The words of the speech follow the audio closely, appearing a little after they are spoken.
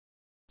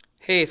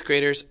Hey 8th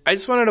graders, I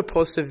just wanted to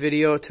post a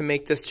video to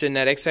make this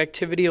genetics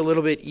activity a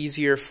little bit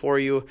easier for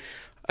you.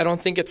 I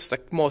don't think it's the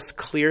most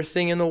clear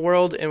thing in the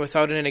world, and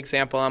without an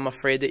example, I'm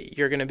afraid that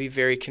you're going to be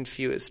very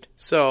confused.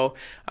 So,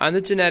 on the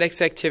genetics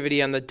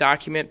activity on the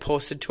document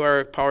posted to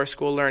our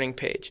PowerSchool Learning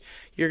page,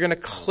 you're going to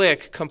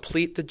click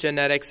Complete the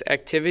Genetics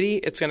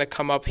Activity. It's going to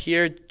come up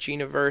here,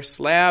 Geniverse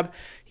Lab.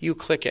 You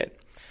click it.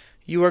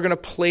 You are going to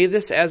play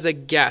this as a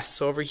guest.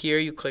 So over here,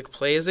 you click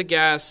play as a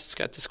guest. It's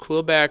got this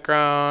cool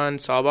background.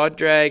 It's all about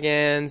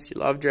dragons. You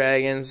love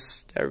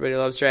dragons. Everybody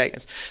loves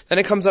dragons. Then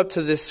it comes up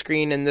to this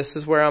screen, and this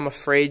is where I'm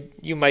afraid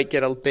you might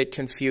get a bit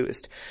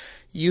confused.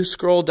 You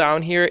scroll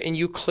down here and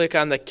you click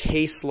on the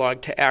case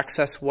log to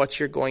access what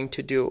you're going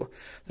to do.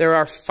 There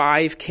are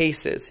 5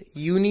 cases.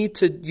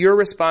 You're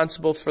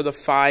responsible for the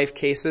 5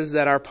 cases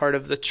that are part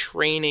of the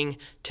training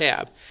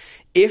tab.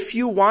 If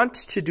you want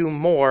to do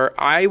more,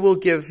 I will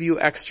give you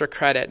extra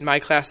credit. My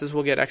classes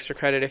will get extra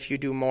credit if you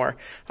do more.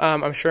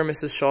 I'm sure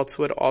Mrs. Schultz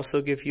would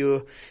also give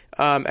you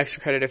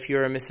extra credit if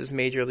you're a Mrs.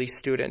 Majorly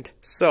student.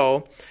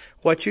 So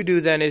what you do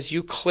then is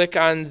you click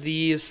on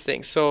these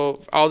things.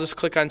 So I'll just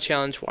click on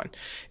challenge 1.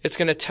 It's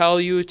going to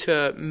tell you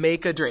to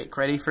make a drake.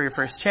 Ready for your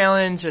first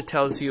challenge? It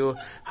tells you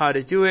how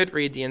to do it.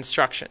 Read the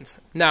instructions.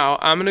 Now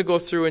I'm going to go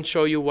through and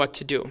show you what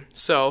to do.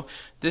 So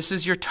this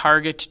is your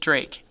target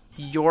drake.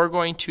 You're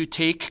going to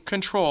take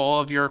control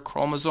of your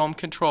chromosome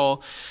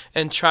control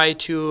and try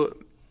to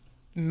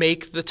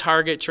make the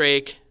target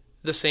drake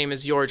the same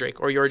as your drake,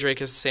 or your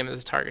drake is the same as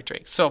the target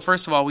drake. So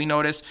first of all, we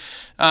notice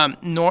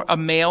a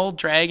male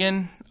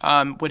dragon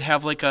would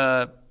have like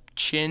a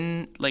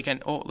chin, like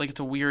it's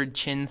a weird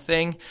chin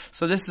thing.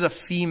 So this is a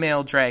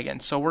female dragon.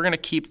 So we're going to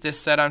keep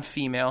this set on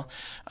female.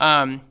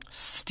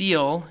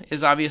 Steel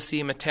is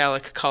obviously a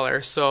metallic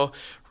color. So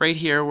right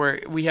here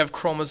where we have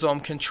chromosome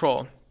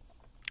control.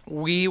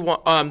 We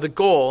want the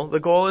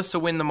goal is to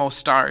win the most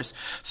stars.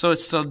 So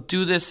it's to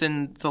do this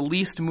in the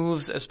least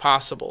moves as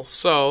possible.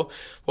 So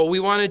what we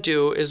want to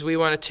do is we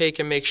want to take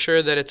and make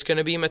sure that it's going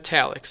to be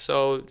metallic.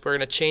 So we're going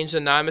to change the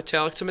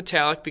non-metallic to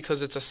metallic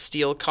because it's a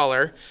steel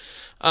color.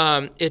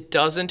 It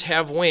doesn't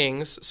have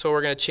wings, so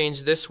we're going to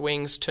change this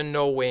wings to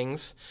no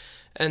wings.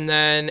 And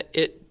then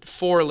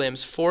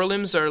forelimbs.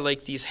 Forelimbs are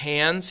like these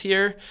hands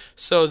here.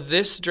 So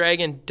this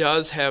dragon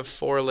does have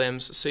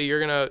forelimbs. So you're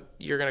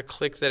gonna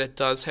click that it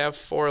does have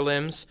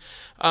forelimbs.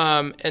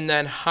 And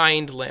then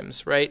hind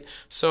limbs, right?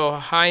 So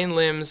hind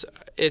limbs,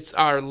 it's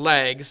our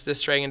legs.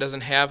 This dragon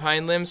doesn't have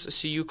hind limbs,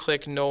 so you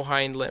click no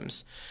hind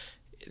limbs.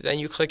 Then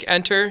you click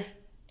enter.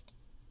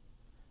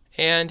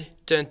 And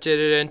dun, dun,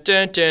 dun,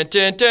 dun, dun,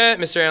 dun, dun,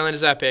 Mr. Allen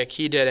is epic.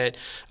 He did it.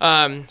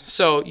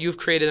 So you've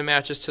created the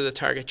matches to the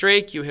target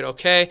drake. You hit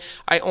OK.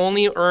 I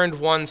only earned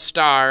 1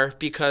 star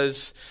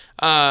because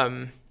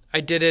I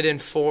did it in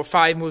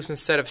 5 moves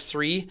instead of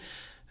 3.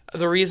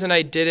 The reason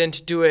I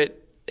didn't do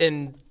it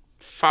in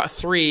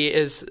 3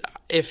 is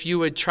if you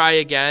would try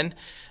again,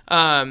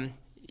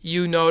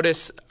 you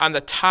notice on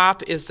the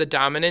top is the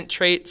dominant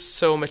trait,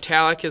 so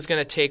metallic is going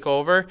to take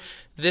over.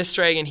 This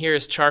dragon here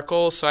is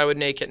charcoal, so I would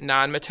make it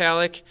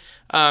non-metallic.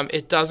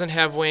 It doesn't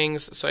have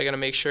wings, so I got to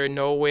make sure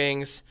no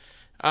wings.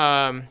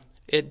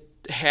 It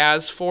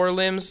has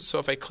forelimbs, so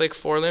if I click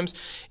forelimbs,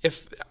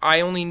 if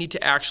I only need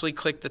to actually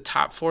click the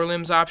top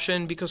forelimbs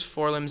option because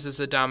forelimbs is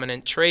the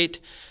dominant trait.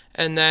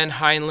 And then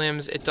hind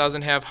limbs, it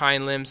doesn't have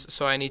hind limbs,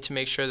 so I need to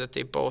make sure that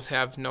they both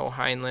have no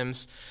hind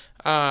limbs.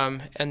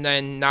 And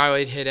then now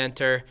I'd hit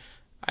enter.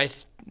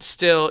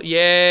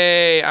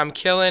 Yay, I'm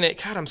killing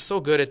it. God, I'm so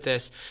good at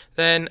this.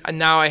 Then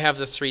now I have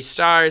the 3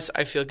 stars.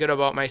 I feel good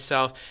about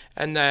myself.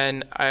 And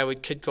then I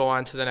could go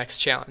on to the next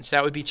challenge.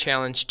 That would be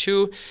challenge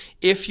 2.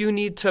 If you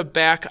need to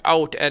back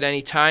out at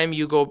any time,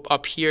 you go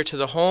up here to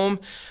the home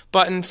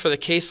button for the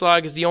case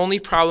log. The only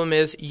problem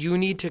is you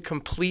need to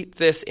complete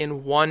this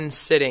in 1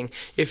 sitting.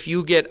 If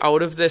you get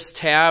out of this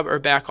tab or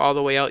back all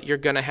the way out, you're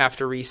going to have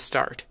to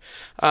restart.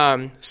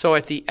 So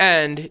at the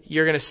end,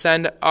 you're going to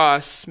send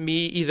us,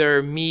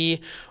 either me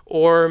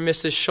or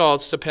Mrs.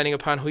 Schultz, depending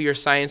upon who your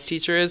science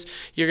teacher is,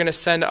 you're going to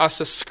send us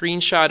a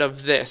screenshot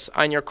of this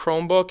on your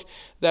Chromebook.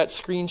 That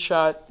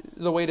screenshot,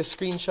 the way to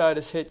screenshot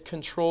is hit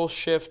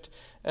Control-Shift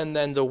and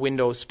then the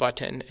Windows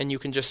button, and you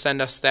can just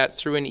send us that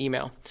through an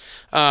email.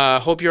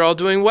 Hope you're all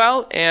doing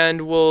well,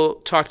 and we'll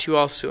talk to you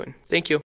all soon. Thank you.